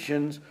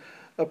Egyptians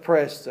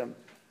oppressed them.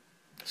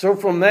 So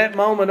from that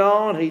moment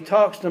on, he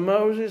talks to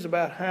Moses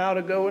about how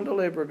to go and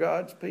deliver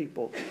God's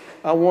people.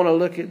 I want to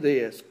look at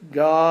this.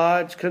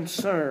 God's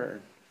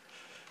concern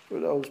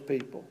for those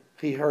people.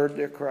 He heard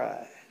their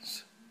cries.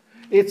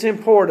 It's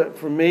important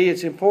for me,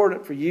 it's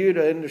important for you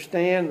to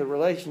understand the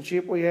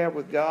relationship we have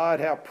with God,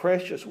 how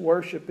precious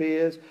worship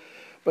is,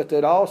 but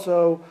that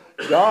also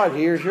God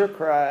hears your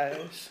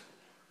cries.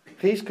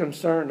 He's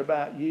concerned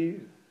about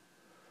you.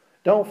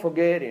 Don't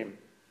forget Him.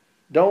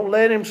 Don't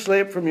let Him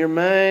slip from your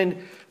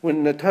mind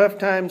when the tough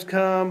times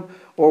come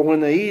or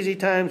when the easy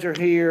times are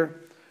here,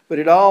 but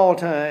at all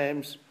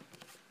times.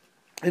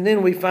 And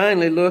then we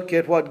finally look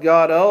at what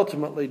God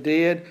ultimately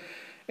did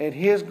and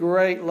His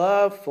great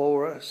love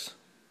for us.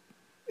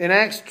 In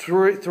Acts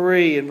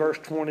 3 in verse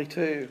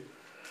 22,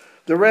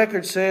 the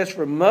record says,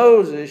 For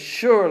Moses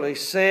surely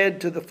said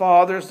to the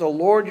fathers, The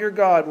Lord your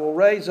God will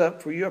raise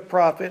up for you a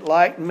prophet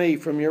like me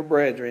from your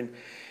brethren.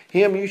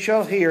 Him you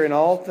shall hear in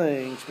all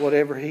things,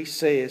 whatever he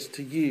says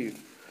to you.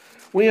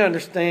 We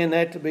understand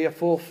that to be a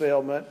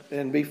fulfillment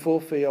and be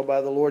fulfilled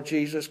by the Lord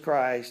Jesus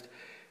Christ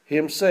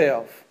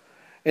Himself.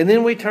 And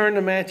then we turn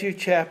to Matthew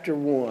chapter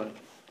 1.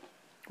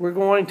 We're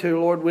going to,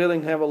 Lord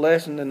willing, have a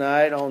lesson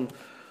tonight on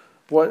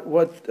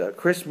what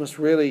Christmas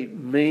really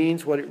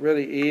means, what it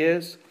really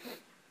is.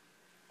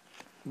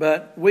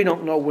 But we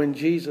don't know when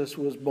Jesus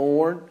was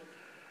born.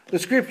 The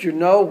Scripture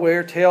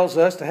nowhere tells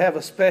us to have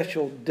a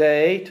special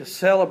day to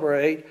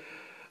celebrate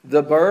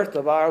the birth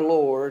of our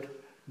Lord,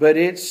 but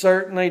it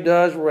certainly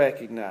does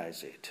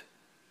recognize it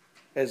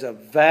as a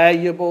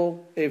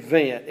valuable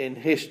event in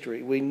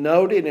history. We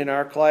noted in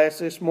our class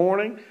this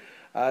morning,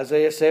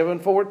 Isaiah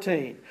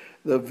 7:14,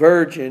 the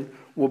virgin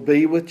will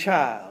be with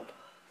child.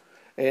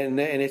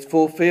 And it's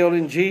fulfilled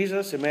in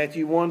Jesus. In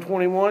Matthew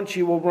 1:21,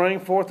 she will bring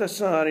forth a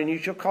son, and you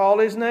shall call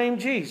his name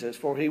Jesus,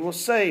 for he will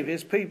save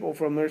his people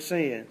from their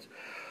sins.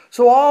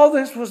 So all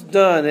this was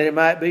done that it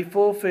might be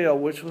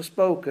fulfilled, which was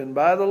spoken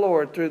by the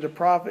Lord through the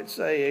prophet,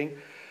 saying,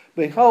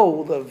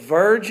 Behold, the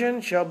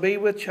virgin shall be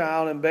with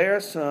child and bear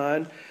a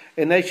son,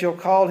 and they shall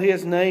call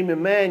his name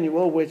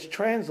Emmanuel, which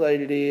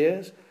translated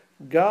is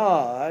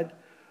God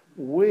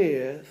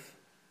with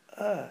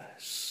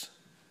us.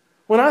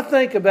 When I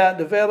think about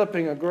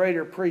developing a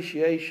greater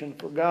appreciation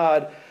for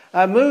God,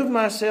 I move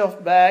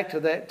myself back to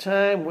that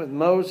time with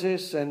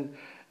Moses and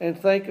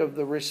think of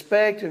the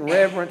respect and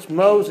reverence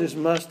Moses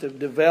must have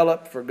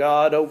developed for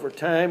God over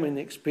time and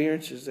the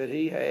experiences that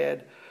he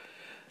had.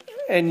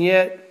 And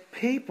yet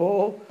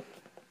people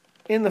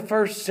in the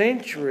first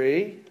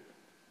century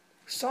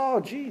saw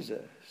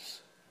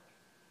Jesus.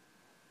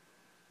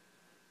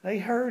 They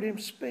heard him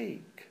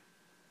speak.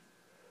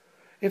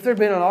 If there had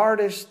been an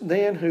artist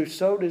then who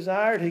so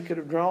desired, he could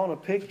have drawn a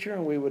picture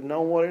and we would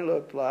know what it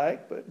looked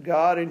like. But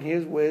God in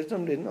His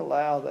wisdom didn't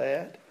allow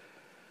that.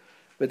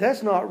 But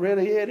that's not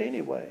really it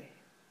anyway.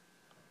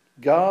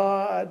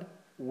 God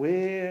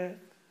with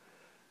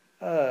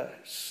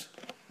us.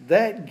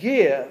 That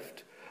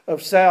gift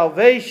of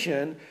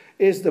salvation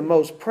is the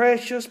most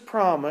precious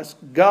promise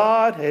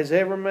God has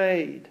ever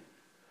made.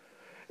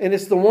 And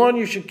it's the one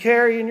you should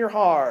carry in your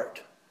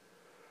heart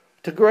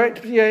to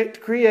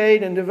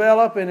create and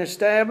develop and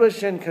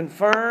establish and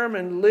confirm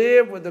and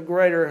live with a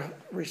greater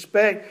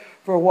respect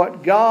for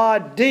what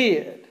God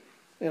did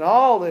and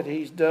all that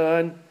He's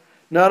done.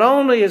 Not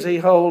only is He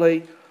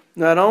holy,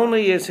 not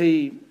only is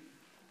He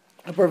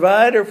a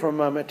provider for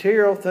my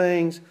material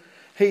things,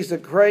 He's a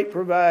great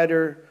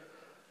provider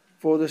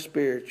for the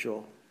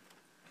spiritual.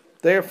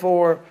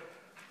 Therefore,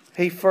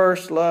 He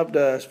first loved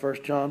us,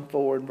 1 John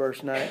 4 and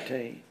verse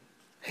 19.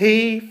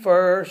 He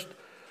first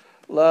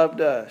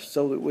loved us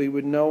so that we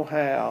would know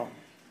how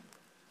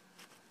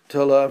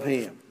to love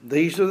Him.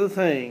 These are the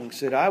things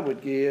that I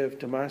would give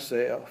to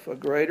myself, a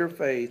greater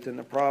faith in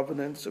the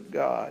providence of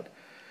God.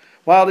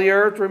 While the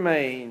earth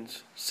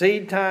remains,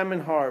 seed time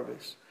and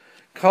harvest,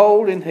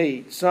 cold and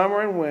heat,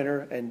 summer and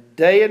winter, and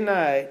day and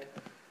night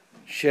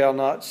shall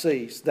not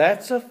cease.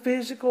 That's a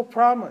physical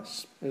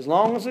promise. As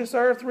long as this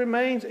earth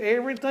remains,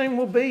 everything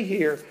will be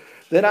here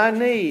that I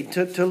need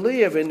to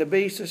live and to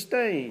be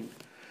sustained.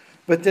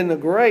 But then the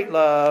great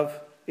love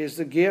is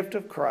the gift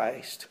of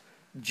Christ.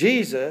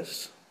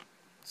 Jesus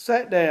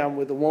sat down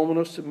with the woman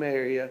of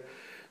Samaria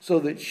so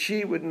that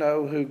she would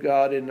know who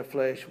God in the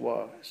flesh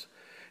was.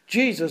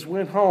 Jesus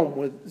went home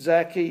with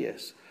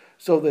Zacchaeus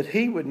so that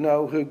he would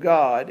know who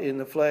God in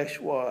the flesh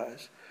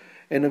was.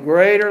 And the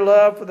greater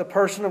love for the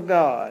person of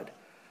God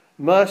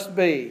must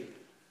be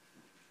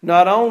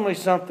not only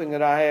something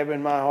that I have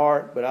in my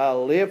heart, but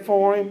I'll live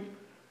for Him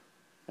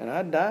and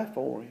I'd die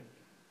for Him.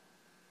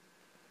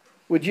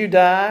 Would you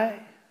die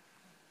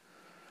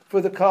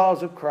for the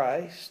cause of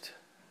Christ?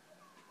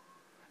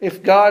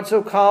 If God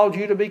so called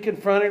you to be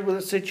confronted with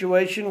a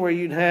situation where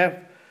you'd have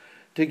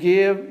to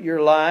give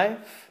your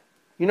life,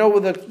 you know,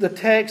 with the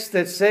text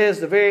that says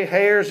the very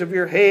hairs of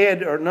your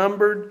head are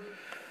numbered,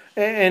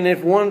 and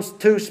if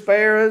two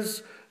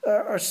sparrows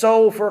are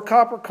sold for a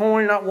copper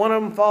coin, not one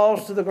of them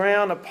falls to the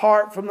ground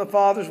apart from the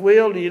Father's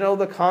will. Do you know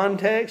the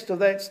context of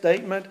that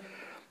statement?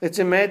 It's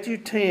in Matthew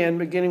 10,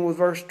 beginning with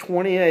verse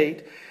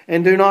 28.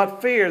 And do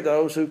not fear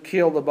those who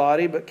kill the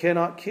body, but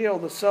cannot kill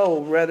the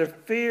soul. Rather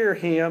fear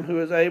Him who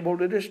is able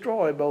to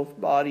destroy both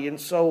body and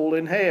soul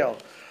in hell.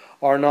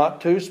 Are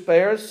not two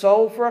sparrows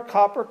sold for a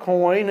copper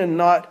coin, and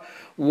not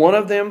one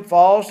of them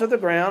falls to the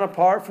ground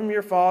apart from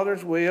your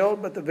Father's will?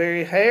 But the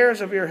very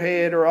hairs of your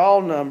head are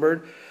all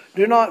numbered.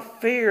 Do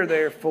not fear,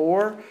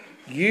 therefore.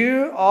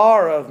 You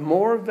are of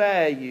more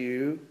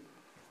value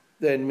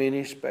than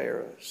many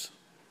sparrows.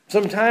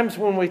 Sometimes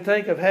when we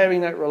think of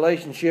having that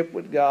relationship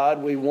with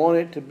God, we want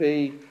it to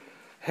be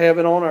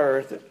heaven on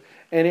earth,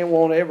 and it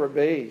won't ever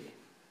be.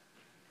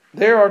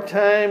 There are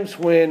times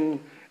when,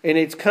 and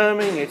it's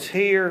coming, it's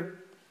here,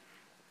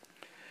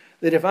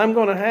 that if I'm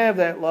going to have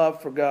that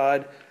love for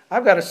God,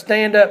 I've got to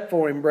stand up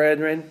for Him,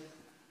 brethren.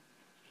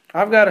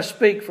 I've got to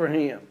speak for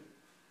Him.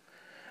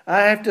 I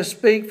have to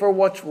speak for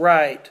what's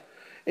right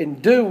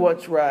and do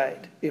what's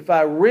right. If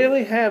I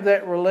really have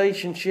that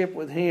relationship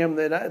with Him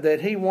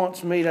that He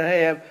wants me to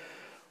have,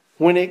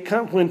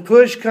 when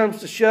push comes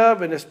to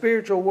shove in the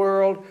spiritual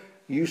world,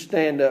 you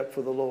stand up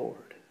for the Lord.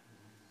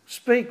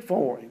 Speak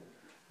for Him.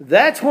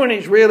 That's when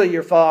He's really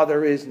your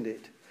Father, isn't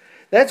it?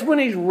 That's when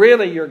He's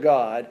really your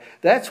God.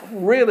 That's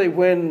really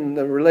when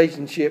the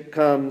relationship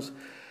comes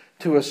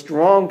to a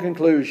strong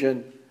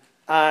conclusion.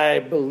 I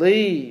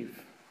believe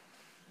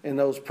in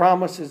those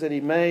promises that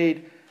He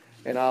made,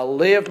 and I'll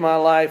live my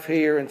life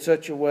here in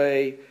such a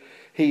way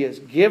He has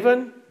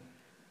given.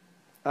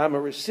 I'm a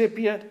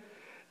recipient.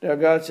 Now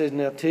God says,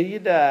 now till you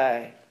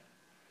die,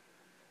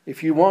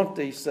 if you want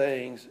these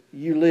things,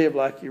 you live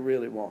like you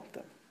really want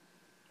them.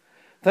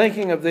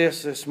 Thinking of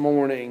this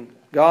morning,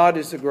 God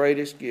is the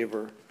greatest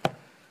giver.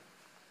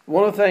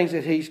 One of the things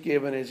that He's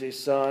given is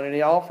His Son, and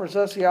He offers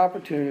us the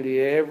opportunity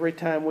every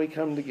time we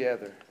come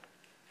together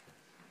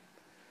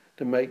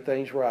to make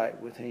things right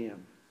with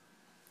Him.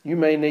 You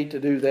may need to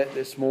do that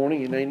this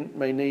morning. You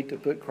may need to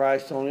put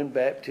Christ on in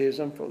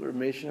baptism for the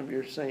remission of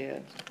your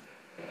sins.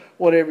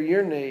 Whatever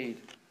your need,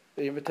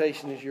 the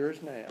invitation is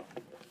yours now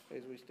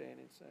as we stand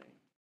and sing.